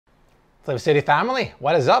Flip City family,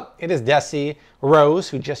 what is up? It is Dessi, Rose,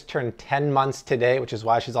 who just turned 10 months today, which is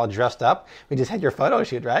why she's all dressed up. We just had your photo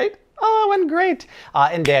shoot, right? Oh, it went great.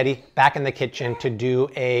 And Daddy back in the kitchen to do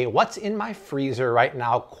a what's in my freezer right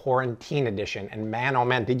now quarantine edition. And man, oh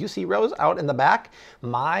man, did you see Rose out in the back?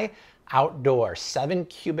 My outdoor 7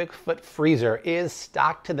 cubic foot freezer is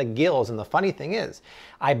stocked to the gills. And the funny thing is,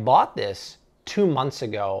 I bought this 2 months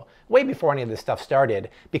ago, way before any of this stuff started,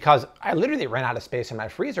 because I literally ran out of space in my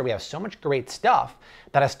freezer. We have so much great stuff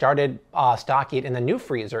that I started stocking it in the new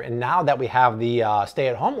freezer. And now that we have the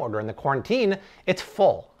stay-at-home order and the quarantine, it's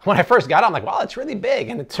full. When I first got it, I'm like, wow, it's really big.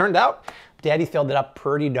 And it turned out Daddy filled it up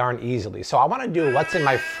pretty darn easily. So I want to do what's in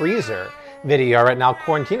my freezer video right now,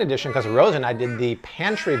 quarantine edition, because Rose and I did the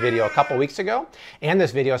pantry video a couple weeks ago, and this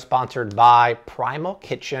video is sponsored by Primal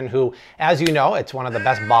Kitchen, who, as you know, it's one of the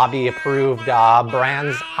best Bobby approved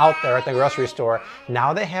brands out there at the grocery store.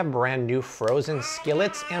 Now they have brand new frozen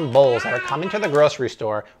skillets and bowls that are coming to the grocery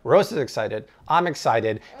store. Rose is excited, I'm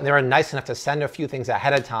excited, and they were nice enough to send a few things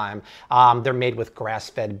ahead of time. They're made with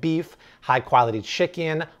grass-fed beef, high quality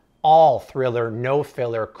chicken, all thriller, no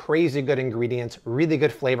filler, crazy good ingredients, really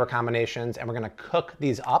good flavor combinations, and we're gonna cook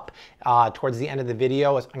these up towards the end of the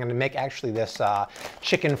video. I'm gonna make actually this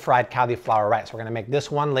chicken fried cauliflower rice. We're gonna make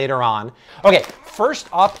this one later on. Okay, first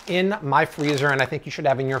up in my freezer, and I think you should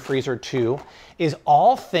have in your freezer too, is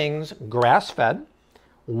all things grass-fed,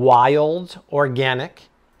 wild, organic,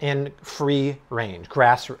 and free range,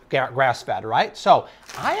 grass-fed, right? So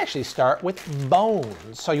I actually start with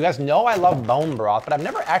bones. So you guys know I love bone broth, but I've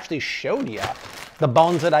never actually showed you the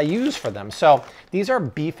bones that I use for them. So these are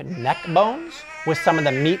beef neck bones with some of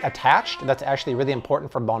the meat attached. That's actually really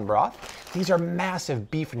important for bone broth. These are massive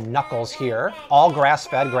beef knuckles here, all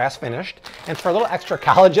grass-fed, grass-finished. And for a little extra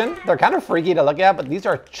collagen, they're kind of freaky to look at, but these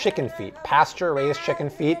are chicken feet, pasture-raised chicken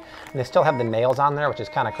feet, and they still have the nails on there, which is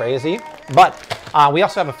kind of crazy. But we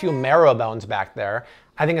also have a few marrow bones back there.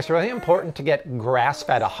 I think it's really important to get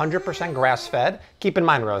grass-fed, 100% grass-fed. Keep in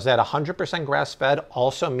mind, Rose, that 100% grass-fed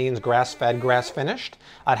also means grass-fed, grass-finished.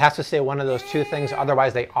 It has to say one of those two things,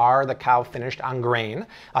 otherwise they are the cow finished on grain,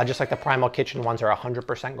 just like the Primal Kitchen ones are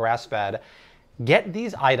 100% grass-fed. Get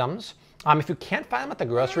these items. If you can't find them at the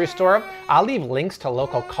grocery store, I'll leave links to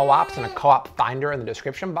local co-ops and a co-op finder in the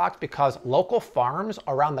description box, because local farms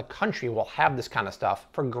around the country will have this kind of stuff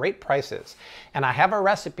for great prices. And I have a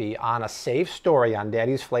recipe on a save story on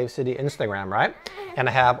Daddy's Flav City Instagram, right? And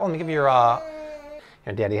I have, let me give you your,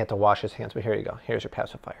 and Daddy had to wash his hands, but here you go. Here's your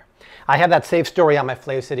pacifier. I have that save story on my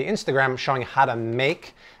Flav City Instagram showing how to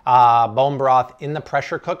make bone broth in the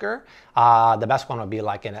pressure cooker. The best one would be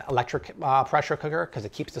like an electric pressure cooker, because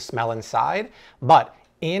it keeps the smell inside. But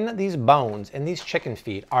in these bones, in these chicken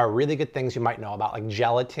feet, are really good things you might know about, like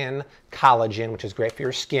gelatin, collagen, which is great for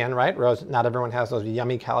your skin, right? Rose, not everyone has those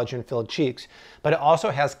yummy collagen-filled cheeks, but it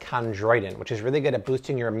also has chondroitin, which is really good at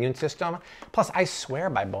boosting your immune system. Plus, I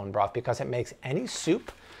swear by bone broth, because it makes any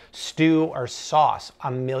soup, stew, or sauce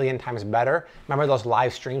a million times better. Remember those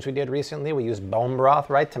live streams we did recently? We used bone broth,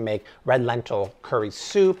 right, to make red lentil curry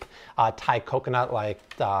soup, Thai coconut like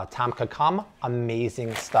Tom Kha Kam.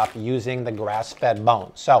 Amazing stuff using the grass-fed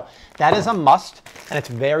bones. So that is a must, and it's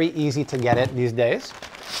very easy to get it these days.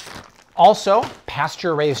 Also,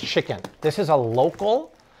 pasture-raised chicken. This is a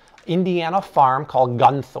local Indiana farm called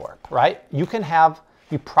Gunthorpe, right? You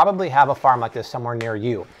probably have a farm like this somewhere near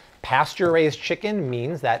you. Pasture-raised chicken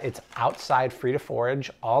means that it's outside free to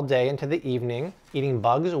forage all day into the evening, eating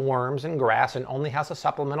bugs, worms, and grass, and only has a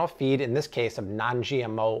supplemental feed, in this case of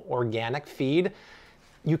non-GMO organic feed.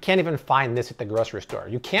 You can't even find this at the grocery store.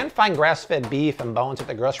 You can find grass-fed beef and bones at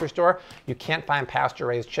the grocery store. You can't find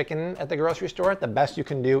pasture-raised chicken at the grocery store. The best you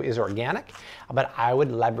can do is organic, but I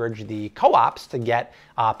would leverage the co-ops to get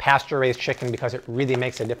pasture-raised chicken, because it really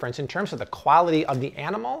makes a difference in terms of the quality of the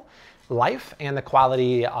animal life and the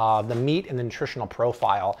quality of the meat and the nutritional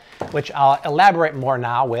profile, which I'll elaborate more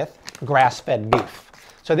now with grass-fed beef.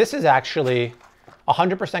 So this is actually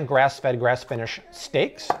 100% grass-fed, grass-finished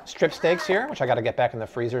steaks, strip steaks here, which I got to get back in the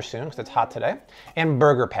freezer soon because it's hot today, and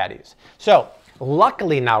burger patties. So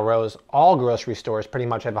luckily now, Rose, all grocery stores pretty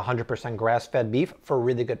much have 100% grass-fed beef for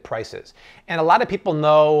really good prices. And a lot of people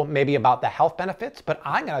know maybe about the health benefits, but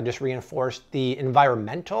I'm going to just reinforce the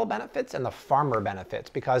environmental benefits and the farmer benefits,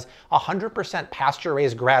 because 100%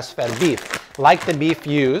 pasture-raised grass-fed beef, like the beef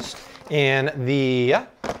used in the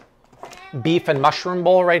beef and mushroom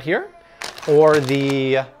bowl right here, or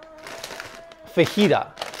the fajita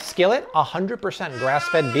skillet, 100%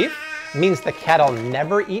 grass-fed beef, means the cattle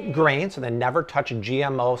never eat grain, so they never touch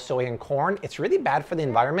GMO soy and corn. It's really bad for the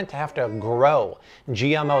environment to have to grow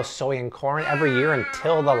GMO soy and corn every year and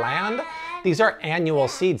till the land. These are annual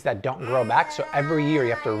seeds that don't grow back. So every year you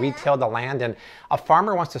have to retill the land. And a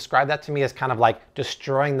farmer once described that to me as kind of like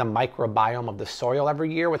destroying the microbiome of the soil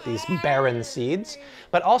every year with these barren seeds.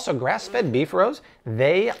 But also grass-fed beef rows,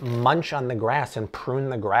 they munch on the grass and prune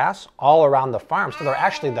the grass all around the farm. So they're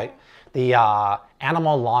actually the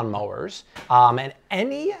animal lawnmowers. And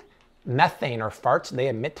any methane or farts they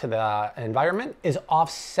emit to the environment is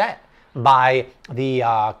offset by the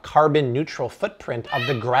carbon neutral footprint of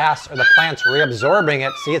the grass or the plants reabsorbing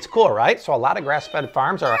it. See, it's cool, right? So a lot of grass-fed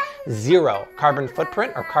farms are zero carbon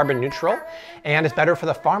footprint or carbon neutral, and it's better for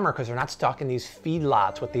the farmer because they're not stuck in these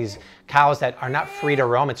feedlots with these cows that are not free to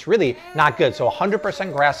roam. It's really not good. So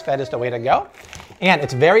 100% grass-fed is the way to go, and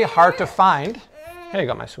it's very hard to find. Here you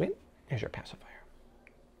go, my sweet. Here's your pacifier.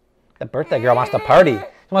 The birthday girl wants to party.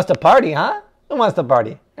 Who wants to party, huh? Who wants to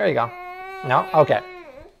party? There you go. No? Okay.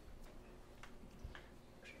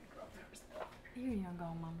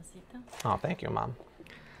 Oh, thank you, Mom.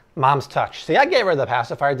 Mom's touch. See, I gave her the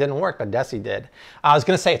pacifier. It didn't work, but Dessi did. I was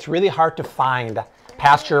going to say, it's really hard to find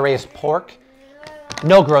pasture-raised pork.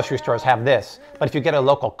 No grocery stores have this. But if you get a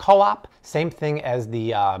local co-op, same thing as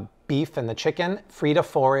the beef and the chicken, free to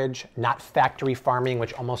forage, not factory farming,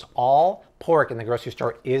 which almost all pork in the grocery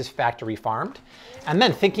store is factory farmed. And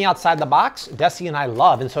then thinking outside the box, Dessi and I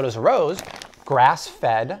love, and so does Rose,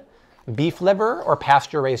 grass-fed beef liver or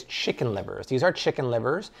pasture-raised chicken livers. These are chicken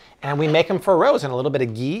livers, and we make them for Rose in a little bit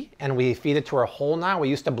of ghee, and we feed it to her whole now. We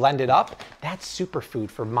used to blend it up. That's superfood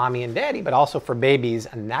for mommy and daddy, but also for babies,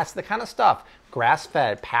 and that's the kind of stuff,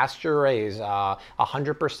 grass-fed, pasture-raised,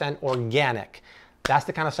 100% organic. That's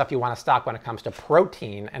the kind of stuff you want to stock when it comes to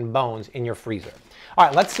protein and bones in your freezer. All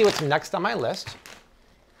right, let's see what's next on my list.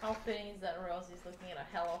 How fitting is that Rosie's looking at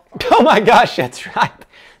a Hello Farm? Oh my gosh, that's right.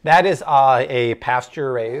 That is a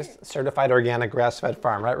pasture-raised, certified organic grass-fed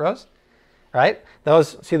farm, right, Rose? Right?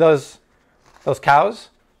 See those cows?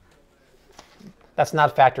 That's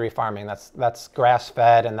not factory farming. That's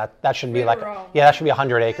grass-fed, and that should be that should be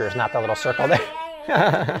 100 acres, not the little circle there.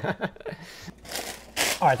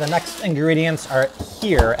 All right, the next ingredients are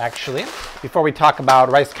here, actually. Before we talk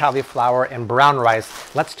about rice cauliflower and brown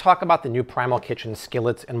rice, let's talk about the new Primal Kitchen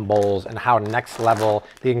skillets and bowls and how next level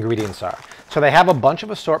the ingredients are. So they have a bunch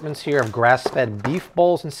of assortments here of grass-fed beef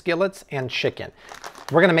bowls and skillets and chicken.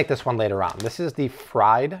 We're gonna make this one later on. This is the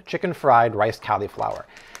chicken fried rice cauliflower.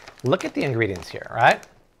 Look at the ingredients here, right?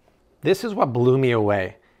 This is what blew me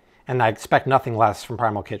away, and I expect nothing less from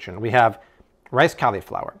Primal Kitchen. We have rice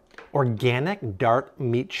cauliflower, organic dark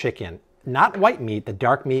meat chicken, not white meat. The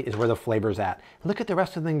dark meat is where the flavor's at. Look at the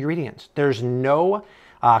rest of the ingredients. There's no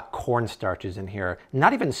cornstarches in here,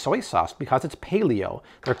 not even soy sauce because it's paleo.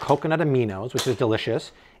 They're coconut aminos, which is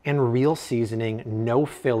delicious, and real seasoning, no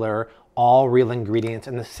filler, all real ingredients.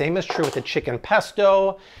 And the same is true with the chicken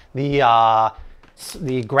pesto, the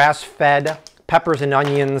grass-fed peppers and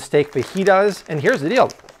onions steak fajitas. And here's the deal.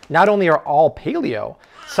 Not only are all paleo,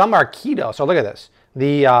 some are keto. So look at this.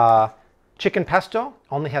 The chicken pesto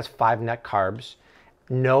only has 5 net carbs,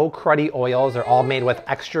 no cruddy oils. They're all made with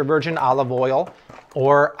extra virgin olive oil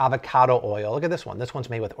or avocado oil. Look at this one. This one's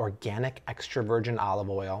made with organic extra virgin olive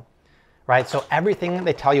oil, right? So everything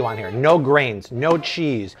they tell you on here, no grains, no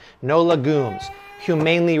cheese, no legumes,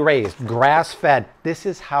 humanely raised, grass-fed. This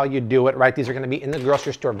is how you do it, right? These are going to be in the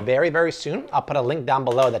grocery store very, very soon. I'll put a link down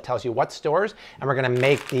below that tells you what stores, and we're going to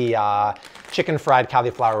make the chicken fried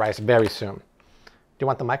cauliflower rice very soon. Do you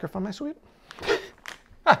want the microphone, my sweet?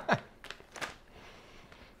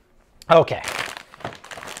 Okay.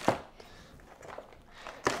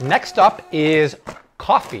 Next up is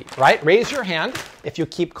coffee, right? Raise your hand if you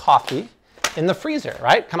keep coffee in the freezer,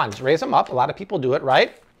 right? Come on, just raise them up. A lot of people do it,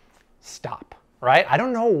 right? Stop, right? I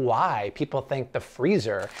don't know why people think the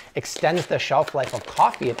freezer extends the shelf life of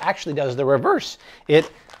coffee. It actually does the reverse.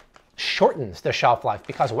 It shortens the shelf life,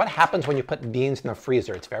 because what happens when you put beans in the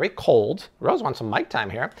freezer? It's very cold. Rose wants some mic time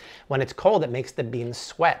here. When it's cold, it makes the beans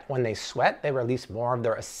sweat. When they sweat, they release more of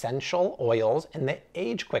their essential oils and they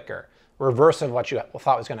age quicker. Reverse of what you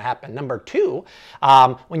thought was going to happen. Number 2,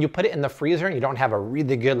 when you put it in the freezer and you don't have a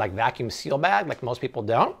really good vacuum seal bag, like most people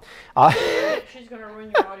don't. She's going to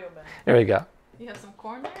ruin your audio bag. There you go. You have some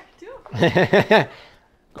corn there too?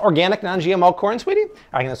 Organic, non-GMO corn, sweetie.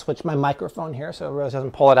 I'm going to switch my microphone here so Rose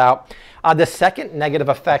doesn't pull it out. The second negative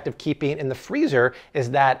effect of keeping it in the freezer is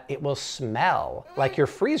that it will smell like your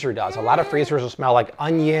freezer does. A lot of freezers will smell like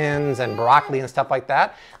onions and broccoli and stuff like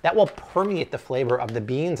that. That will permeate the flavor of the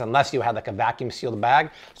beans unless you have a vacuum sealed bag.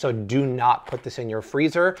 So do not put this in your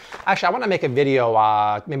freezer. Actually, I want to make a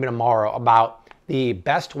video maybe tomorrow about the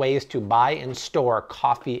best ways to buy and store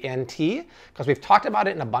coffee and tea, because we've talked about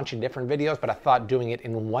it in a bunch of different videos, but I thought doing it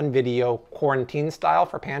in one video, quarantine style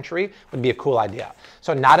for pantry, would be a cool idea.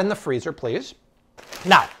 So not in the freezer, please.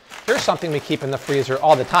 Now, here's something we keep in the freezer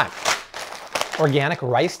all the time. Organic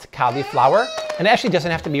riced cauliflower. And it actually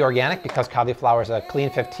doesn't have to be organic because cauliflower is a clean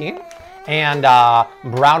 15. And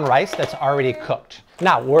brown rice that's already cooked.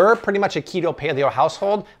 Now, we're pretty much a keto paleo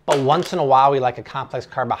household, but once in a while we like a complex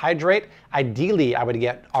carbohydrate. Ideally, I would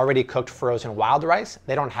get already cooked frozen wild rice.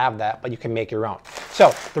 They don't have that, but you can make your own.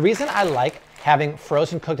 So the reason I like having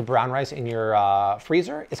frozen cooked brown rice in your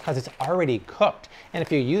freezer is because it's already cooked. And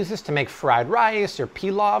if you use this to make fried rice or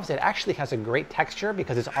pilafs, it actually has a great texture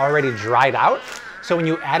because it's already dried out. So when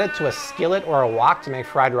you add it to a skillet or a wok to make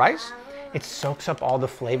fried rice, it soaks up all the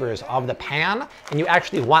flavors of the pan, and you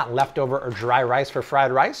actually want leftover or dry rice for fried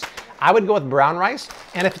rice. I would go with brown rice,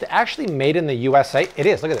 and if it's actually made in the USA, it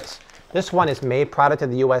is, look at this. This one is made product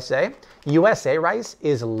of the USA. USA rice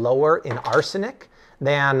is lower in arsenic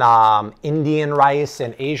than Indian rice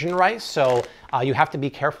and Asian rice, so you have to be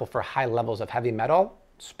careful for high levels of heavy metal,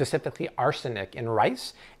 specifically arsenic in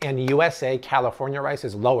rice, and USA California rice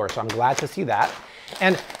is lower, so I'm glad to see that.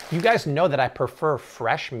 And you guys know that I prefer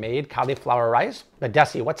fresh made cauliflower rice, but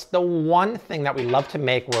Dessi, what's the one thing that we love to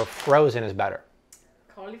make where frozen is better?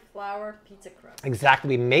 Cauliflower pizza crust.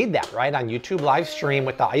 Exactly, we made that right on YouTube live stream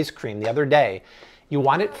with the ice cream the other day. You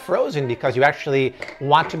want it frozen because you actually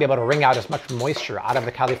want to be able to wring out as much moisture out of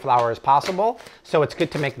the cauliflower as possible. So it's good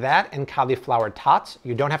to make that and cauliflower tots.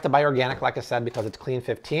 You don't have to buy organic, like I said, because it's clean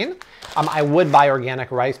 15. I would buy organic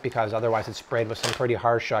rice because otherwise it's sprayed with some pretty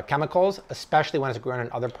harsh chemicals, especially when it's grown in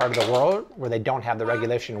other parts of the world where they don't have the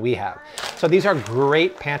regulation we have. So these are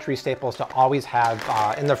great pantry staples to always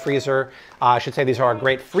have in the freezer. I should say these are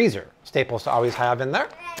great freezer staples to always have in there.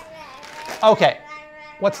 Okay,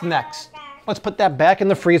 what's next? Let's put that back in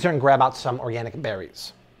the freezer and grab out some organic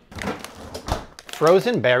berries.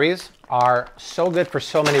 Frozen berries are so good for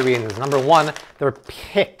so many reasons. Number one, they're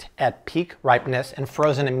picked at peak ripeness and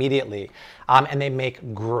frozen immediately. And they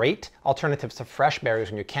make great alternatives to fresh berries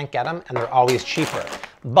when you can't get them, and they're always cheaper.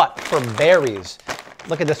 But for berries,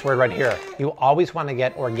 look at this word right here. You always want to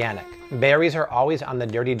get organic. Berries are always on the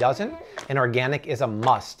dirty dozen, and organic is a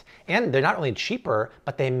must. And they're not only cheaper,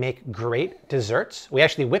 but they make great desserts. We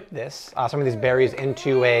actually whipped some of these berries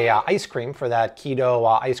into a ice cream for that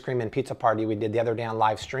keto ice cream and pizza party we did the other day on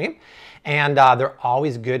live stream. And they're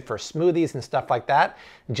always good for smoothies and stuff like that.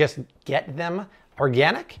 Just get them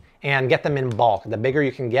organic and get them in bulk. The bigger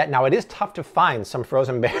you can get. Now, it is tough to find some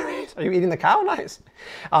frozen berries. Are you eating the cow? Nice.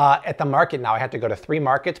 At the market now, I had to go to 3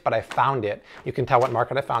 markets, but I found it. You can tell what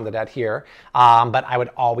market I found it at here. But I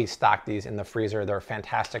would always stock these in the freezer. They're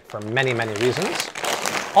fantastic for many, many reasons.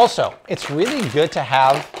 Also, it's really good to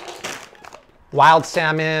have wild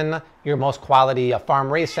salmon, your most quality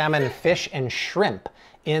farm-raised salmon, fish, and shrimp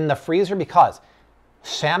in the freezer because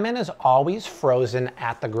salmon is always frozen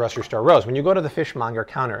at the grocery store. Rose, when you go to the fishmonger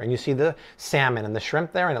counter and you see the salmon and the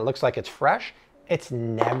shrimp there and it looks like it's fresh, it's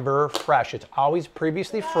never fresh. It's always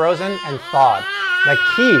previously frozen and thawed.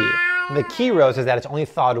 The key, Rose, is that it's only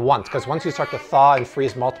thawed once, because once you start to thaw and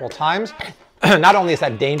freeze multiple times, not only is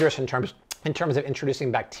that dangerous in terms of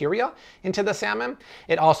introducing bacteria into the salmon,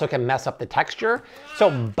 it also can mess up the texture. So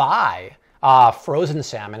buy frozen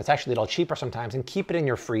salmon. It's actually a little cheaper sometimes, and keep it in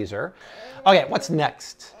your freezer. Okay, what's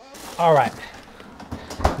next? All right,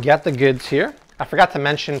 get the goods here. I forgot to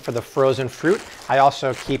mention for the frozen fruit, I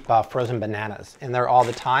also keep frozen bananas in there all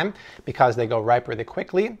the time because they go ripe really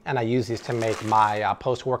quickly, and I use these to make my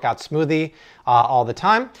post-workout smoothie all the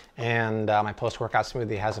time. And my post-workout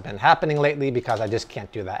smoothie hasn't been happening lately because I just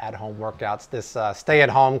can't do the at-home workouts. This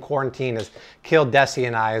stay-at-home quarantine has killed Dessi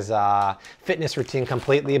and I's fitness routine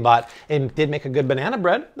completely, but it did make a good banana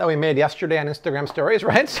bread that we made yesterday on Instagram stories,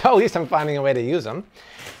 right? So at least I'm finding a way to use them.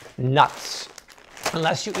 Nuts.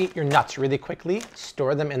 Unless you eat your nuts really quickly,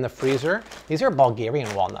 store them in the freezer. These are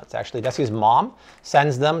Bulgarian walnuts, actually. Dessi's mom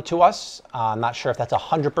sends them to us. I'm not sure if that's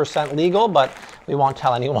 100% legal, but we won't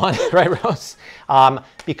tell anyone, right, Rose?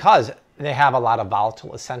 Because they have a lot of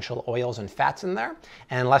volatile essential oils and fats in there.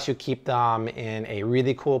 And unless you keep them in a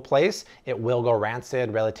really cool place, it will go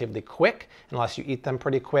rancid relatively quick. Unless you eat them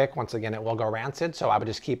pretty quick, once again, it will go rancid. So I would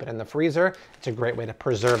just keep it in the freezer. It's a great way to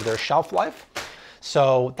preserve their shelf life.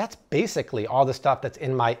 So that's basically all the stuff that's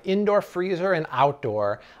in my indoor freezer and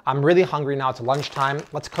outdoor. I'm really hungry now. It's lunchtime.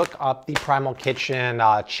 Let's cook up the Primal Kitchen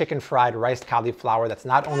chicken fried riced cauliflower. That's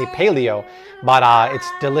not only paleo, but it's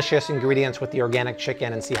delicious ingredients with the organic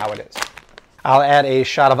chicken, and see how it is. I'll add a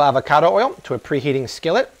shot of avocado oil to a preheating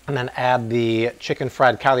skillet, and then add the chicken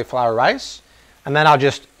fried cauliflower rice. And then I'll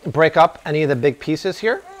just break up any of the big pieces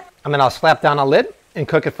here. And then I'll slap down a lid and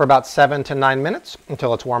cook it for about 7 to 9 minutes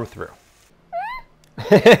until it's warmed through.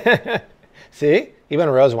 See? Even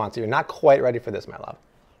Rose wants it. You're not quite ready for this, my love.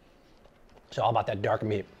 It's all about that dark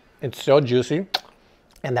meat. It's so juicy.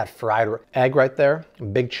 And that fried egg right there,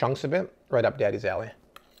 big chunks of it, right up Daddy's alley.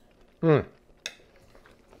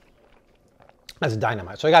 That's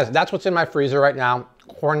dynamite. So guys, that's what's in my freezer right now.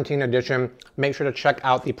 Quarantine edition. Make sure to check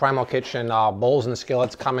out the Primal Kitchen bowls and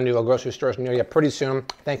skillets coming to a grocery store near you pretty soon.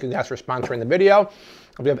 Thank you guys for sponsoring the video.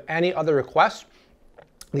 If you have any other requests,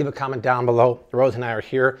 leave a comment down below. Rose and I are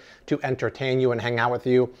here to entertain you and hang out with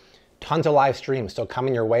you. Tons of live streams still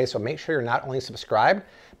coming your way, so make sure you're not only subscribed,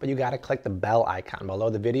 but you got to click the bell icon below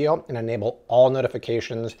the video and enable all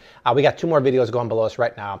notifications. We got 2 more videos going below us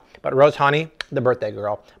right now. But Rose, honey, the birthday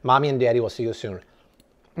girl, mommy and daddy will see you soon.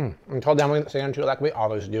 Until then, we say unto you like we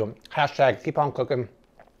always do. Hashtag keep on cooking.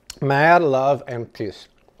 Mad love and peace.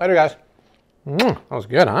 Later, guys. That was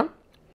good, huh?